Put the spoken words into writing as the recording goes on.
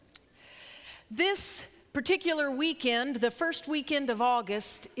This particular weekend, the first weekend of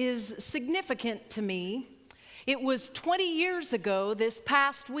August, is significant to me. It was 20 years ago this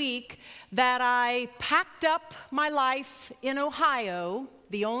past week that I packed up my life in Ohio,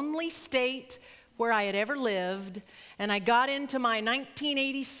 the only state where I had ever lived, and I got into my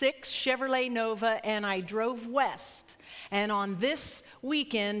 1986 Chevrolet Nova and I drove west. And on this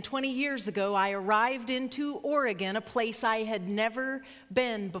weekend, 20 years ago, I arrived into Oregon, a place I had never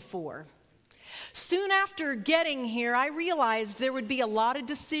been before. Soon after getting here, I realized there would be a lot of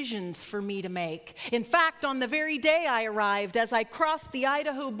decisions for me to make. In fact, on the very day I arrived, as I crossed the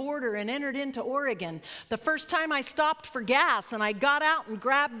Idaho border and entered into Oregon, the first time I stopped for gas and I got out and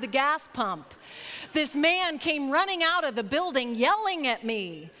grabbed the gas pump, this man came running out of the building yelling at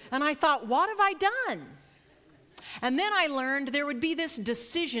me. And I thought, what have I done? And then I learned there would be this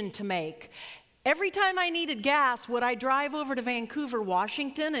decision to make. Every time I needed gas, would I drive over to Vancouver,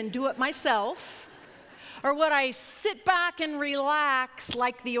 Washington and do it myself? Or would I sit back and relax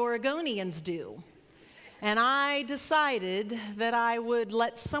like the Oregonians do? And I decided that I would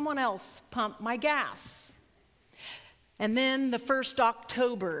let someone else pump my gas. And then the first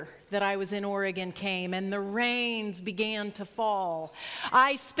October that I was in Oregon came and the rains began to fall.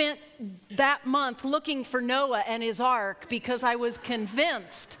 I spent that month looking for Noah and his ark because I was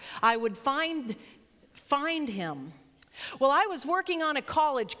convinced I would find him. Well, I was working on a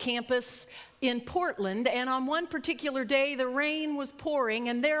college campus in Portland, and on one particular day the rain was pouring,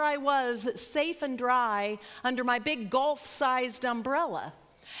 and there I was, safe and dry under my big golf-sized umbrella.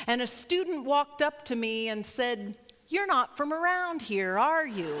 And a student walked up to me and said, "You're not from around here, are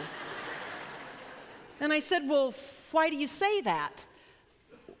you?" And I said, "Well, why do you say that?"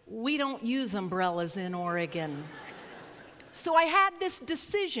 "We don't use umbrellas in Oregon." So I had this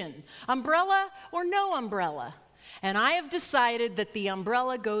decision, umbrella or no umbrella. And I have decided that the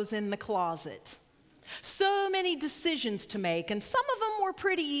umbrella goes in the closet. So many decisions to make, and some of them were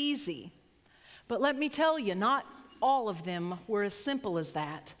pretty easy. But let me tell you, not all of them were as simple as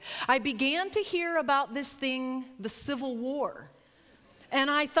that. I began to hear about this thing, the Civil War. And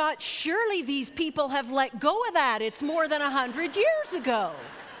I thought, surely these people have let go of that. It's more than 100 years ago.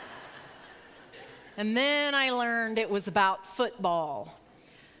 And then I learned it was about football.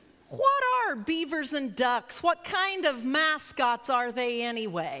 What are beavers and ducks? What kind of mascots are they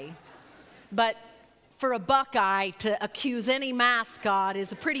anyway? But for a Buckeye to accuse any mascot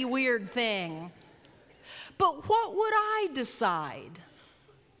is a pretty weird thing. But what would I decide?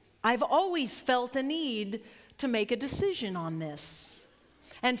 I've always felt a need to make a decision on this.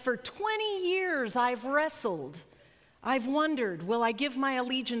 And for 20 years I've wrestled. I've wondered, will I give my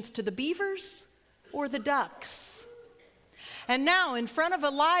allegiance to the beavers or the ducks? And now, in front of a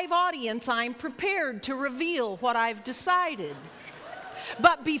live audience, I'm prepared to reveal what I've decided.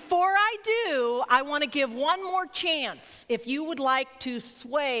 But before I do, I want to give one more chance if you would like to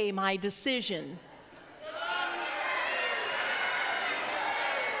sway my decision.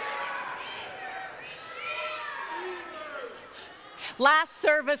 Last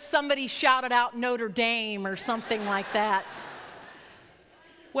service, somebody shouted out Notre Dame or something like that.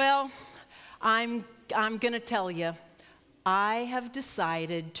 Well, I'm going to tell you, I have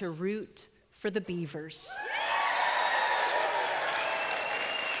decided to root for the Beavers.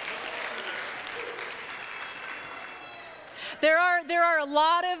 There are a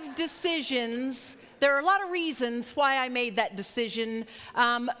lot of decisions. There are a lot of reasons why I made that decision.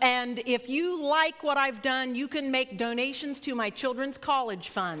 And if you like what I've done, you can make donations to my children's college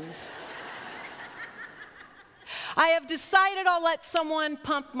funds. I have decided I'll let someone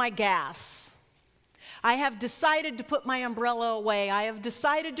pump my gas. I have decided to put my umbrella away. I have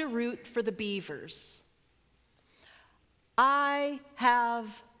decided to root for the Beavers. I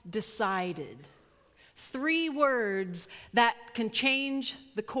have decided. 3 words that can change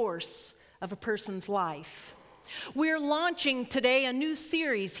the course of a person's life. We're launching today a new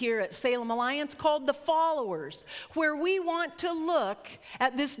series here at Salem Alliance called The Followers, where we want to look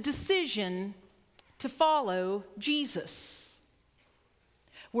at this decision to follow Jesus.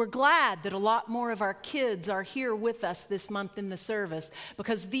 We're glad that a lot more of our kids are here with us this month in the service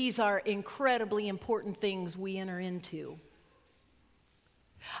because these are incredibly important things we enter into.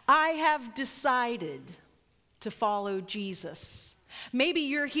 I have decided to follow Jesus. Maybe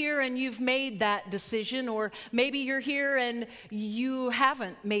you're here and you've made that decision, or maybe you're here and you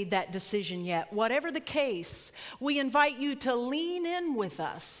haven't made that decision yet. Whatever the case, we invite you to lean in with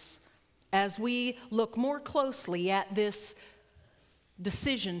us as we look more closely at this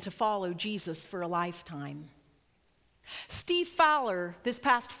decision to follow Jesus for a lifetime. Steve Fowler, this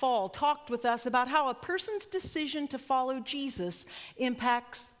past fall, talked with us about how a person's decision to follow Jesus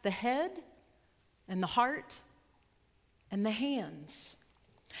impacts the head, and the heart and the hands.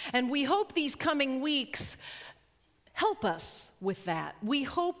 And we hope these coming weeks help us with that. We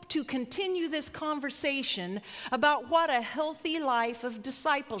hope to continue this conversation about what a healthy life of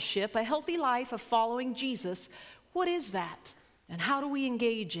discipleship, a healthy life of following Jesus, what is that? And how do we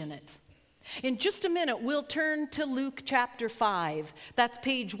engage in it? In just a minute, we'll turn to Luke chapter 5. That's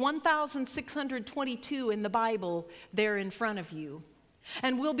page 1622 in the Bible there in front of you.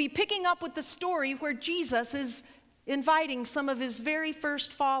 And we'll be picking up with the story where Jesus is inviting some of his very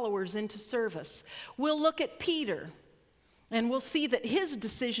first followers into service. We'll look at Peter, and we'll see that his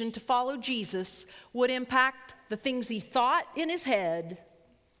decision to follow Jesus would impact the things he thought in his head,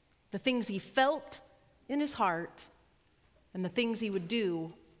 the things he felt in his heart, and the things he would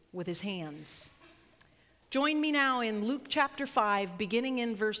do with his hands. Join me now in Luke chapter 5, beginning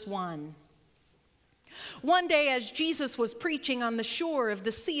in verse 1. One day, as Jesus was preaching on the shore of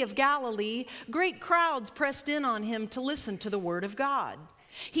the Sea of Galilee, great crowds pressed in on him to listen to the word of God.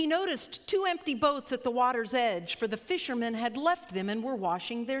 He noticed 2 empty boats at the water's edge, for the fishermen had left them and were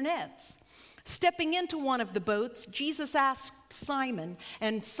washing their nets. Stepping into one of the boats, Jesus asked Simon,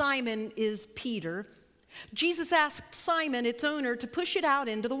 and Simon is Peter. Jesus asked Simon, its owner, to push it out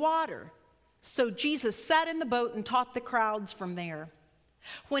into the water. So Jesus sat in the boat and taught the crowds from there.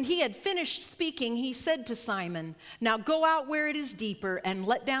 When he had finished speaking, he said to Simon, "Now go out where it is deeper and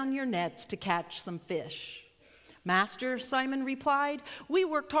let down your nets to catch some fish." "Master," Simon replied, "we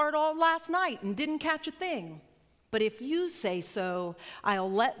worked hard all last night and didn't catch a thing. But if you say so,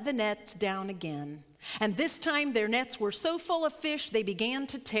 I'll let the nets down again." And this time their nets were so full of fish they began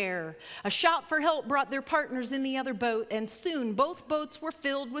to tear. A shout for help brought their partners in the other boat, and soon both boats were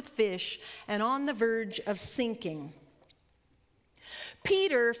filled with fish and on the verge of sinking.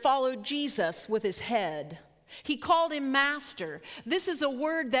 Peter followed Jesus with his head. He called him master. This is a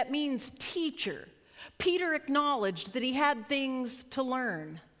word that means teacher. Peter acknowledged that he had things to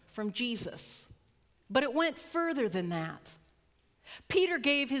learn from Jesus. But it went further than that. Peter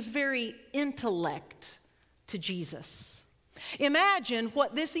gave his very intellect to Jesus. Imagine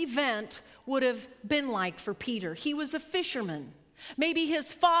what this event would have been like for Peter. He was a fisherman. Maybe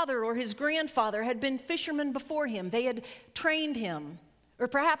his father or his grandfather had been fishermen before him. They had trained him. Or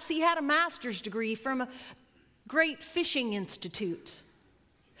perhaps he had a master's degree from a great fishing institute.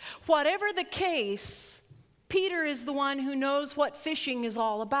 Whatever the case, Peter is the one who knows what fishing is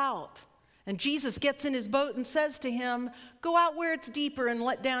all about. And Jesus gets in his boat and says to him, "Go out where it's deeper and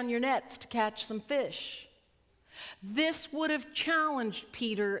let down your nets to catch some fish." This would have challenged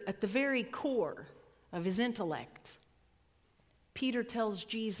Peter at the very core of his intellect. Peter tells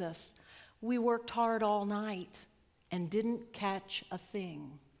Jesus, "We worked hard all night and didn't catch a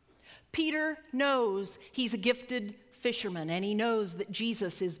thing." Peter knows he's a gifted fisherman, and he knows that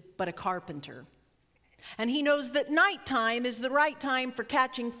Jesus is but a carpenter. And he knows that nighttime is the right time for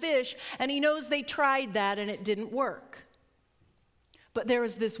catching fish, and he knows they tried that and it didn't work. But there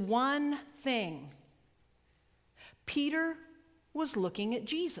is this one thing. Peter was looking at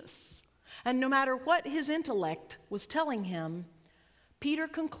Jesus, and no matter what his intellect was telling him, Peter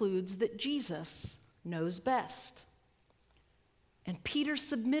concludes that Jesus knows best. And Peter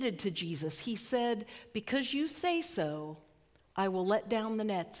submitted to Jesus. He said, "Because you say so, I will let down the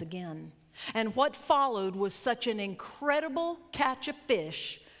nets again." And what followed was such an incredible catch of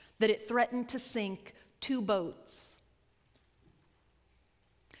fish that it threatened to sink 2 boats.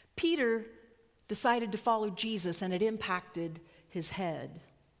 Peter decided to follow Jesus, and it impacted his head.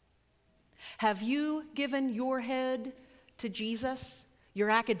 Have you given your head to Jesus? Your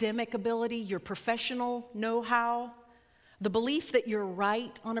academic ability, your professional know-how, the belief that you're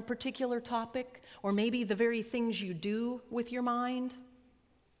right on a particular topic, or maybe the very things you do with your mind?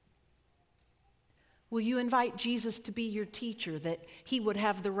 Will you invite Jesus to be your teacher, that he would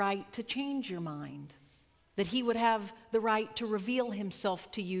have the right to change your mind, that he would have the right to reveal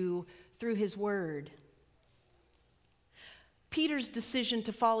himself to you through his word? Peter's decision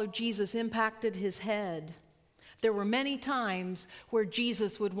to follow Jesus impacted his head. There were many times where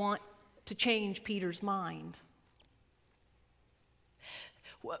Jesus would want to change Peter's mind.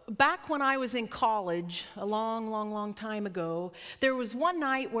 Back when I was in college, a long time ago, there was one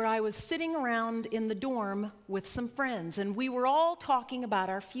night where I was sitting around in the dorm with some friends, and we were all talking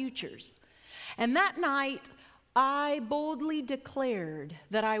about our futures. And that night, I boldly declared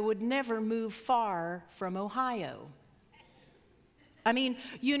that I would never move far from Ohio. I mean,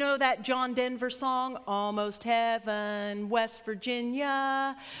 you know that John Denver song, "Almost Heaven, West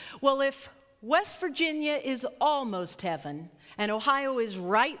Virginia"? Well, if West Virginia is almost heaven, and Ohio is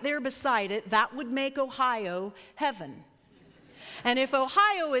right there beside it, that would make Ohio heaven. And if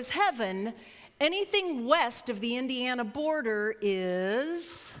Ohio is heaven, Anything west of the Indiana border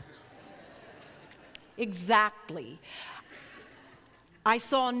is exactly. I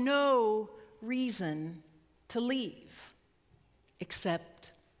saw no reason to leave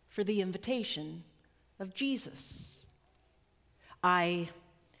except for the invitation of Jesus. I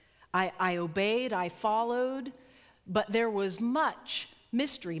obeyed, I followed, but there was much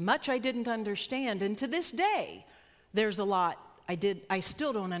mystery, much I didn't understand. And to this day, there's a lot I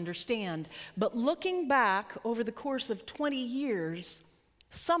still don't understand. But looking back over the course of 20 years,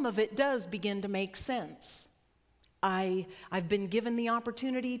 some of it does begin to make sense. I've been given the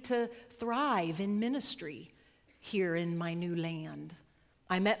opportunity to thrive in ministry here in my new land.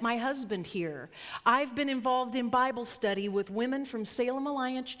 I met my husband here. I've been involved in Bible study with women from Salem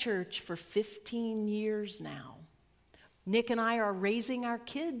Alliance Church for 15 years now. Nick and I are raising our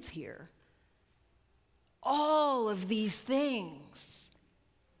kids here. All of these things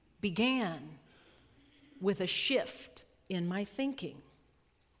began with a shift in my thinking.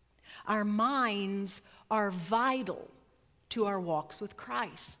 Our minds are vital to our walks with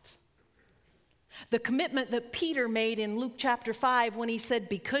Christ. The commitment that Peter made in Luke chapter 5 when he said,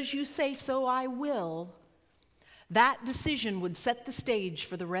 "Because you say so, I will," that decision would set the stage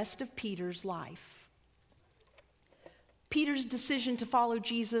for the rest of Peter's life. Peter's decision to follow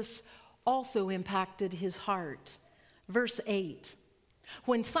Jesus also impacted his heart. Verse 8,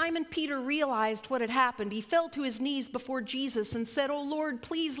 when Simon Peter realized what had happened, he fell to his knees before Jesus and said, "Oh Lord,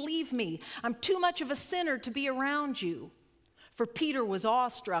 please leave me. I'm too much of a sinner to be around you." For Peter was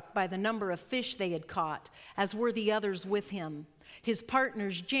awestruck by the number of fish they had caught, as were the others with him. His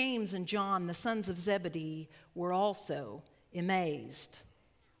partners, James and John, the sons of Zebedee, were also amazed.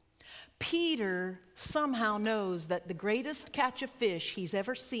 Peter somehow knows that the greatest catch of fish he's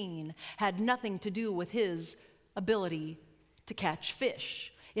ever seen had nothing to do with his ability to catch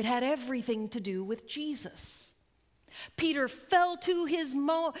fish. It had everything to do with Jesus. Peter fell to his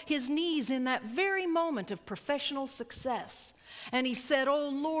knees in that very moment of professional success, and he said, "Oh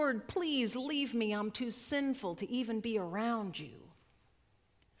Lord, please leave me. I'm too sinful to even be around you."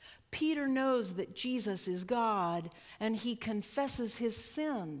 Peter knows that Jesus is God, and he confesses his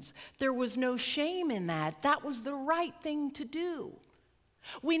sins. There was no shame in that. That was the right thing to do.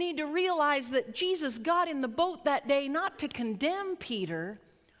 We need to realize that Jesus got in the boat that day not to condemn Peter,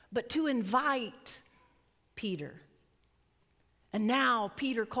 but to invite Peter. And now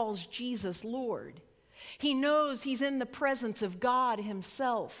Peter calls Jesus Lord. He knows he's in the presence of God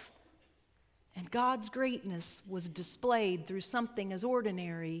himself. And God's greatness was displayed through something as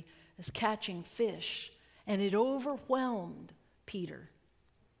ordinary as catching fish, and it overwhelmed Peter.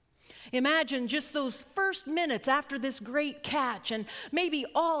 Imagine just those first minutes after this great catch, and maybe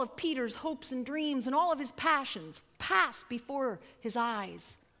all of Peter's hopes and dreams and all of his passions pass before his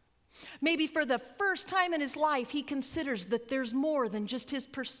eyes. Maybe for the first time in his life, he considers that there's more than just his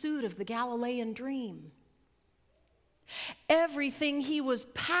pursuit of the Galilean dream. Everything he was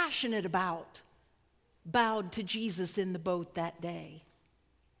passionate about bowed to Jesus in the boat that day.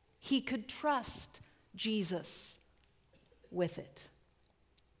 He could trust Jesus with it.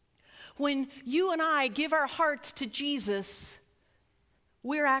 When you and I give our hearts to Jesus,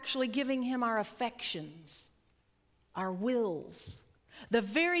 we're actually giving him our affections, our wills, the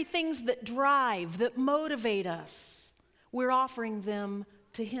very things that drive, that motivate us. We're offering them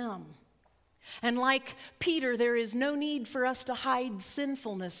to him. And like Peter, there is no need for us to hide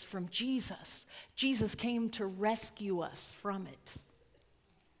sinfulness from Jesus. Jesus came to rescue us from it.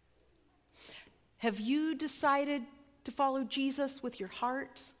 Have you decided to follow Jesus with your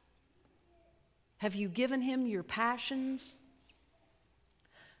heart? Have you given him your passions?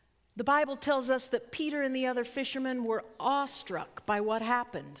 The Bible tells us that Peter and the other fishermen were awestruck by what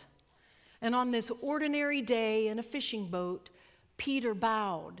happened. And on this ordinary day in a fishing boat, Peter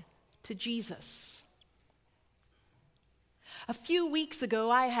bowed to Jesus. A few weeks ago,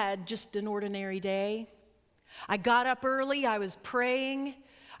 I had just an ordinary day. I got up early, I was praying.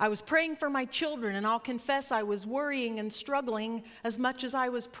 I was praying for my children, and I'll confess I was worrying and struggling as much as I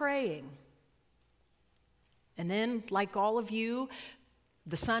was praying. And then, like all of you,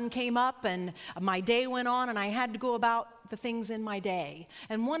 the sun came up and my day went on, and I had to go about the things in my day.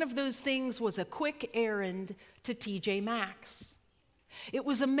 And one of those things was a quick errand to TJ Maxx. It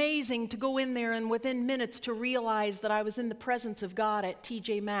was amazing to go in there and within minutes to realize that I was in the presence of God at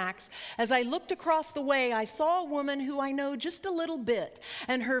TJ Maxx. As I looked across the way, I saw a woman who I know just a little bit,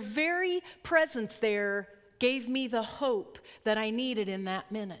 and her very presence there gave me the hope that I needed in that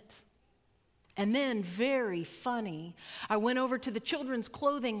minute. And then, very funny, I went over to the children's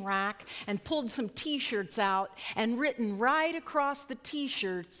clothing rack and pulled some t-shirts out, and written right across the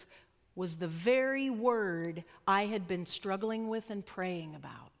t-shirts was the very word I had been struggling with and praying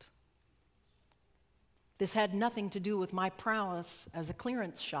about. This had nothing to do with my prowess as a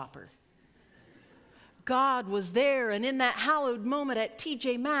clearance shopper. God was there, and in that hallowed moment at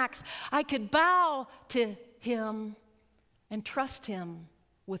TJ Maxx, I could bow to him and trust him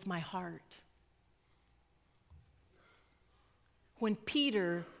with my heart. When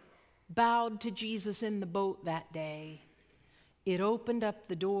Peter bowed to Jesus in the boat that day, it opened up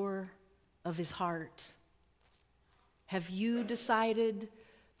the door of his heart. Have you decided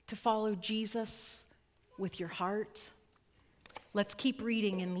to follow Jesus with your heart? Let's keep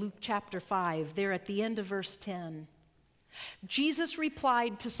reading in Luke chapter 5, there at the end of verse 10. Jesus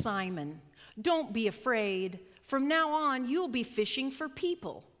replied to Simon, "Don't be afraid. From now on, you'll be fishing for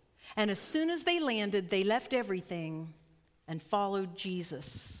people." And as soon as they landed, they left everything and followed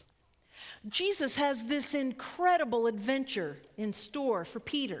Jesus. Jesus has this incredible adventure in store for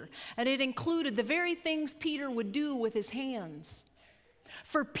Peter, and it included the very things Peter would do with his hands.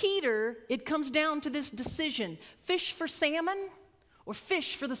 For Peter, it comes down to this decision: fish for salmon or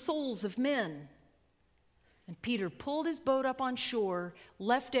fish for the souls of men. And Peter pulled his boat up on shore,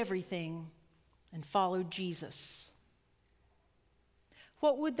 left everything, and followed Jesus.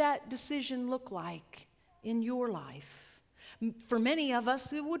 What would that decision look like in your life? For many of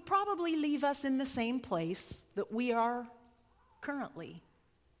us, it would probably leave us in the same place that we are currently.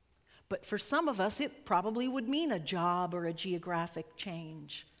 But for some of us, it probably would mean a job or a geographic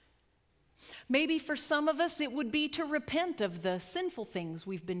change. Maybe for some of us, it would be to repent of the sinful things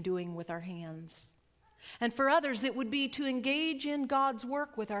we've been doing with our hands. And for others, it would be to engage in God's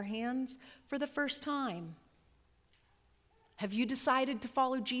work with our hands for the first time. Have you decided to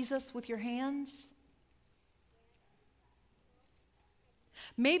follow Jesus with your hands?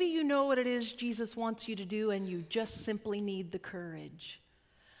 Maybe you know what it is Jesus wants you to do and you just simply need the courage.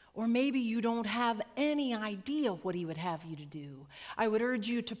 Or maybe you don't have any idea what he would have you to do. I would urge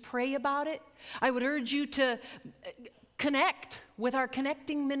you to pray about it. I would urge you to connect with our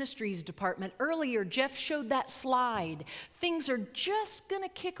Connecting Ministries department. Earlier, Jeff showed that slide. Things are just going to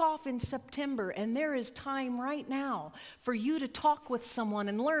kick off in September, and there is time right now for you to talk with someone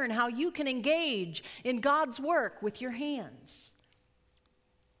and learn how you can engage in God's work with your hands.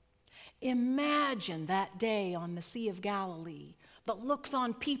 Imagine that day on the Sea of Galilee, the looks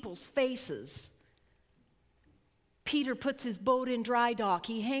on people's faces. Peter puts his boat in dry dock.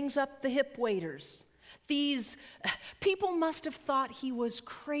 He hangs up the hip waders. These people must have thought he was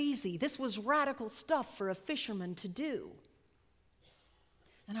crazy. This was radical stuff for a fisherman to do.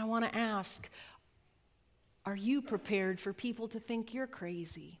 And I want to ask, are you prepared for people to think you're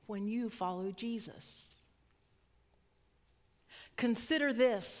crazy when you follow Jesus? Consider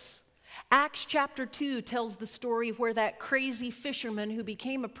this. Acts chapter 2 tells the story where that crazy fisherman who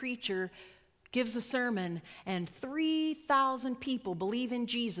became a preacher gives a sermon, and 3,000 people believe in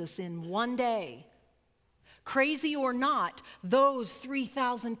Jesus in one day. Crazy or not, those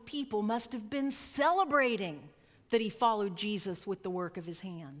 3,000 people must have been celebrating that he followed Jesus with the work of his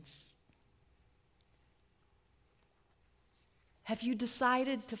hands. Have you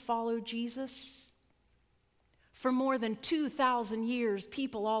decided to follow Jesus? For more than 2,000 years,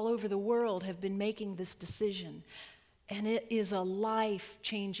 people all over the world have been making this decision. And it is a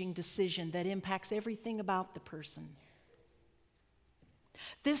life-changing decision that impacts everything about the person.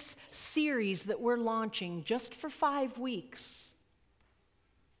 This series that we're launching just for 5 weeks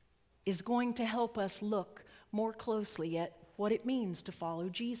is going to help us look more closely at what it means to follow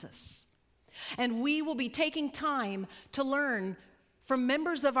Jesus. And we will be taking time to learn from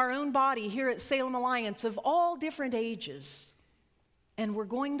members of our own body here at Salem Alliance of all different ages. And we're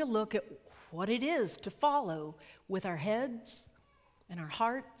going to look at what it is to follow with our heads and our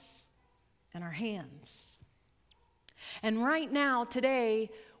hearts and our hands. And right now, today,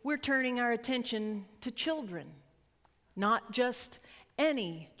 we're turning our attention to children. Not just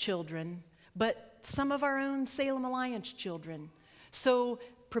any children, but some of our own Salem Alliance children. So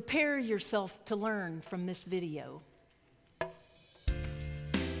prepare yourself to learn from this video.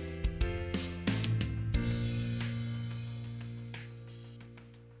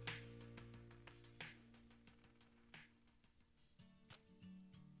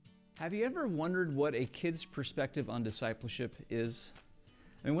 Have you ever wondered what a kid's perspective on discipleship is?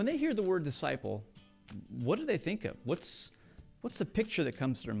 I mean, when they hear the word disciple, what do they think of? What's the picture that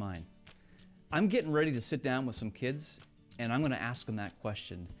comes to their mind? I'm getting ready to sit down with some kids, and I'm going to ask them that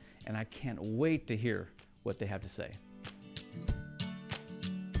question, and I can't wait to hear what they have to say.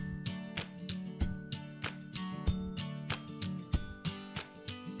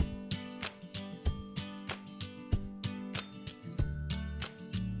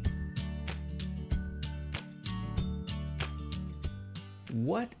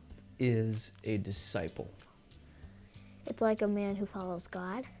 What is a disciple? It's like a man who follows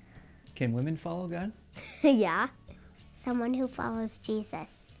God. Can women follow God? Yeah. Someone who follows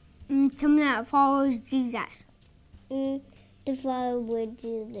Jesus. Someone that follows Jesus. To follow where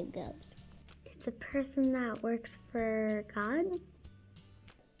Jesus goes. It's a person that works for God.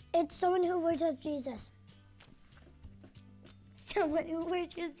 It's someone who worships Jesus. Someone who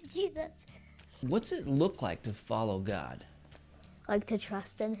worships Jesus. What's it look like to follow God? Like to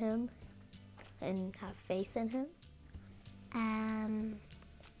trust in him and have faith in him.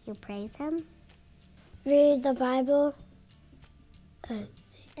 You praise him. Read the Bible.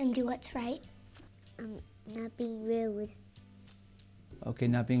 And do what's right. Not being rude. Okay,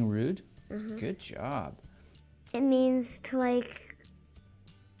 not being rude? Good job. It means to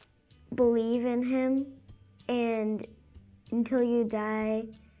believe in him, and until you die,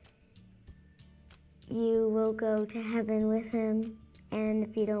 you will go to heaven with him, and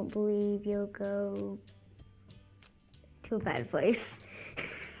if you don't believe, you'll go to a bad place.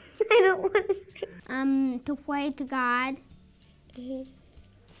 I don't want to say. To pray to God.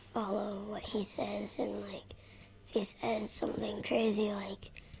 Follow what he says, and if he says something crazy like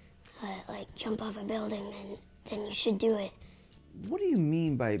jump off a building, then you should do it. What do you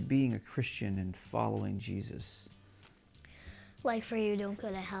mean by being a Christian and following Jesus? Like for you don't go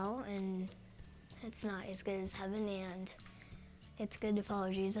to hell, and it's not as good as heaven, and it's good to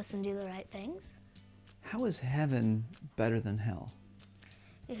follow Jesus and do the right things. How is heaven better than hell?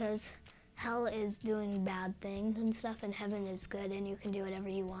 Because hell is doing bad things and stuff, and heaven is good, and you can do whatever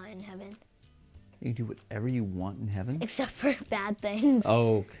you want in heaven. You can do whatever you want in heaven? Except for bad things.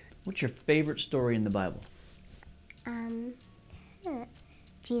 Oh, what's your favorite story in the Bible?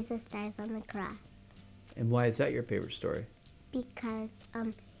 Jesus dies on the cross And why is that your favorite story? because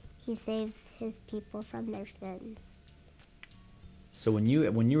he saves his people from their sins. So when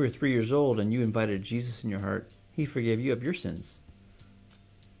you were 3 years old and you invited Jesus in your heart, he forgave you of your sins.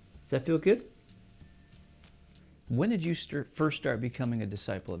 Does that feel good? When did you first start becoming a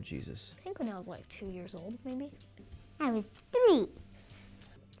disciple of Jesus? I think when I was 2 years old, maybe. I was 3. I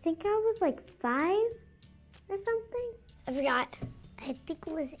think I was 5 or something. I forgot. I think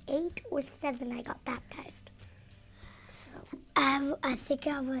it was 8 or 7 I got baptized. I think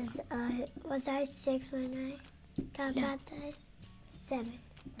I was I 6 when I got baptized? 7.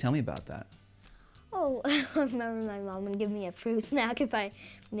 Tell me about that. Oh, I remember my mom would give me a fruit snack if I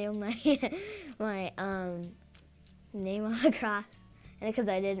nailed my name on the cross, and because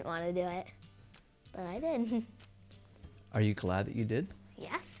I didn't want to do it, but I did. Are you glad that you did?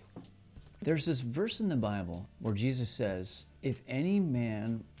 Yes. There's this verse in the Bible where Jesus says, if any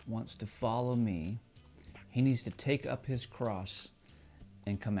man wants to follow me, he needs to take up his cross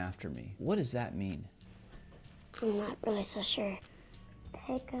and come after me. What does that mean? I'm not really so sure.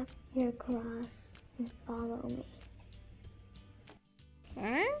 Take up your cross and follow me.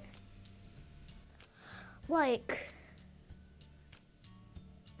 Huh?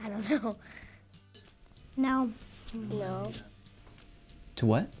 I don't know. No. No. To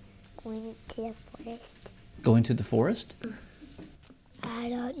what? Going to the forest. Going to the forest? I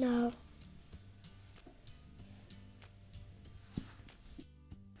don't know.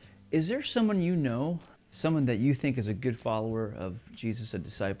 Is there someone you know, someone that you think is a good follower of Jesus, a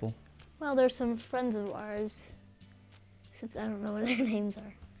disciple? Well, there's some friends of ours, since I don't know what their names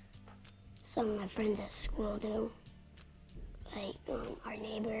are. Some of my friends at school do. Our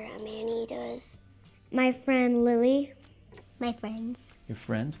neighbor Manny does. My friend Lily. My friends. Your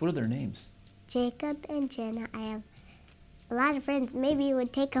friends? What are their names? Jacob and Jenna. I have a lot of friends. Maybe it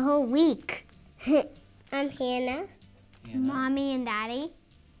would take a whole week. I'm Hannah. Mommy and Daddy.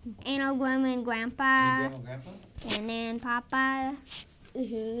 And Grandma and Grandpa. Grandpa? And then Papa.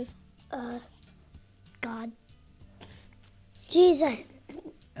 God. Jesus.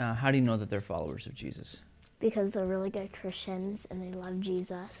 How do you know that they're followers of Jesus? Because they're really good Christians and they love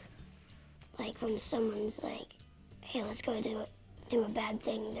Jesus. When someone's hey, let's go do a bad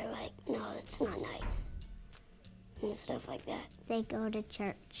thing, they're like, no, it's not nice. And stuff like that. They go to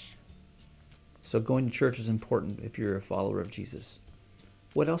church. So going to church is important if you're a follower of Jesus.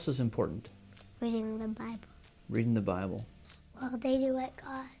 What else is important? Reading the Bible. Reading the Bible. Well, they do what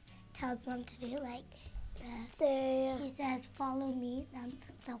God tells them to do. He says, follow me, then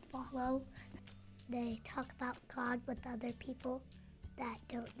they'll follow. They talk about God with other people that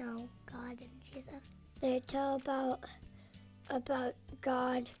don't know God and Jesus. They tell about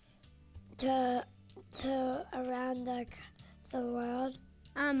God to around the world.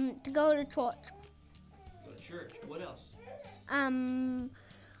 To go to church. Go to church. What else?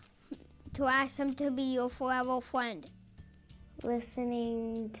 To ask him to be your forever friend.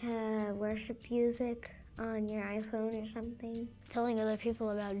 listening to worship music on your iPhone or something. Telling other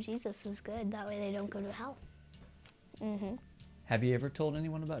people about Jesus is good. That way they don't go to hell. Have you ever told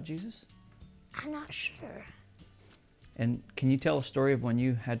anyone about Jesus? I'm not sure. And can you tell a story of when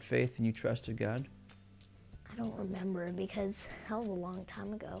you had faith and you trusted God? I don't remember because that was a long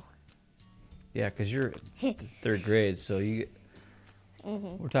time ago. Yeah, because you're third grade, so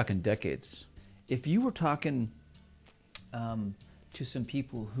we're talking decades. If you were talking to some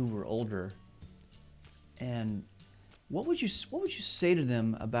people who were older, and what would you say to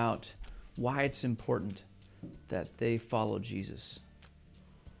them about why it's important that they follow Jesus?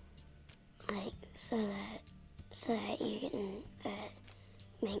 Like, so that you can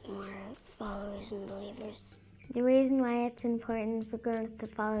make more followers and believers. The reason why it's important for girls to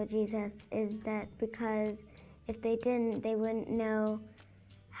follow Jesus is that because if they didn't, they wouldn't know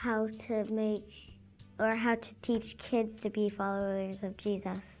how to teach kids to be followers of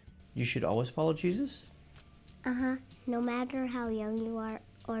Jesus. You should always follow Jesus? No matter how young you are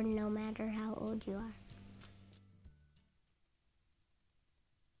or no matter how old you are.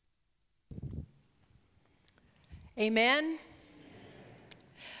 Amen.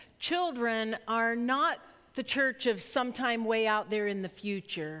 Children are not the church of sometime way out there in the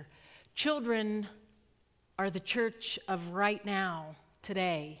future. Children are the church of right now,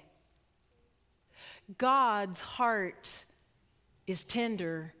 today. God's heart is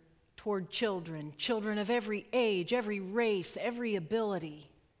tender toward children of every age, every race, every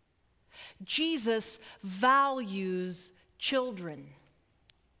ability. Jesus values children.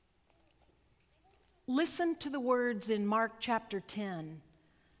 Listen to the words in Mark chapter 10,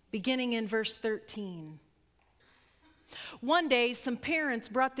 beginning in verse 13. One day, some parents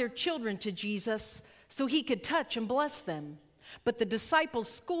brought their children to Jesus so he could touch and bless them. But the disciples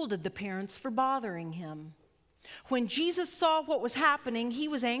scolded the parents for bothering him. When Jesus saw what was happening, he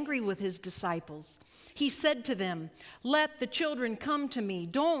was angry with his disciples. He said to them, "Let the children come to me.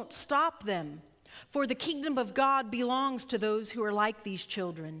 Don't stop them, for the kingdom of God belongs to those who are like these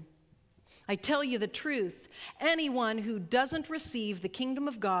children. I tell you the truth, anyone who doesn't receive the kingdom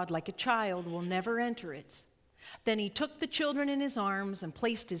of God like a child will never enter it." Then he took the children in his arms and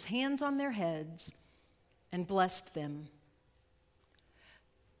placed his hands on their heads and blessed them.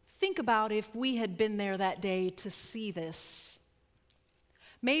 Think about if we had been there that day to see this.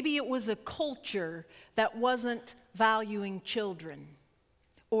 Maybe it was a culture that wasn't valuing children.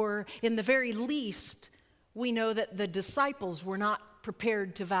 Or in the very least, we know that the disciples were not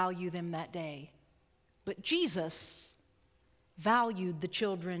prepared to value them that day. But Jesus valued the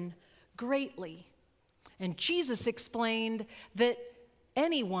children greatly. And Jesus explained that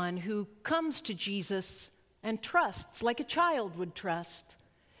anyone who comes to Jesus and trusts like a child would trust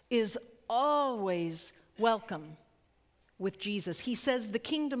is always welcome with Jesus. He says the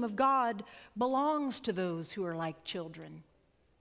kingdom of God belongs to those who are like children.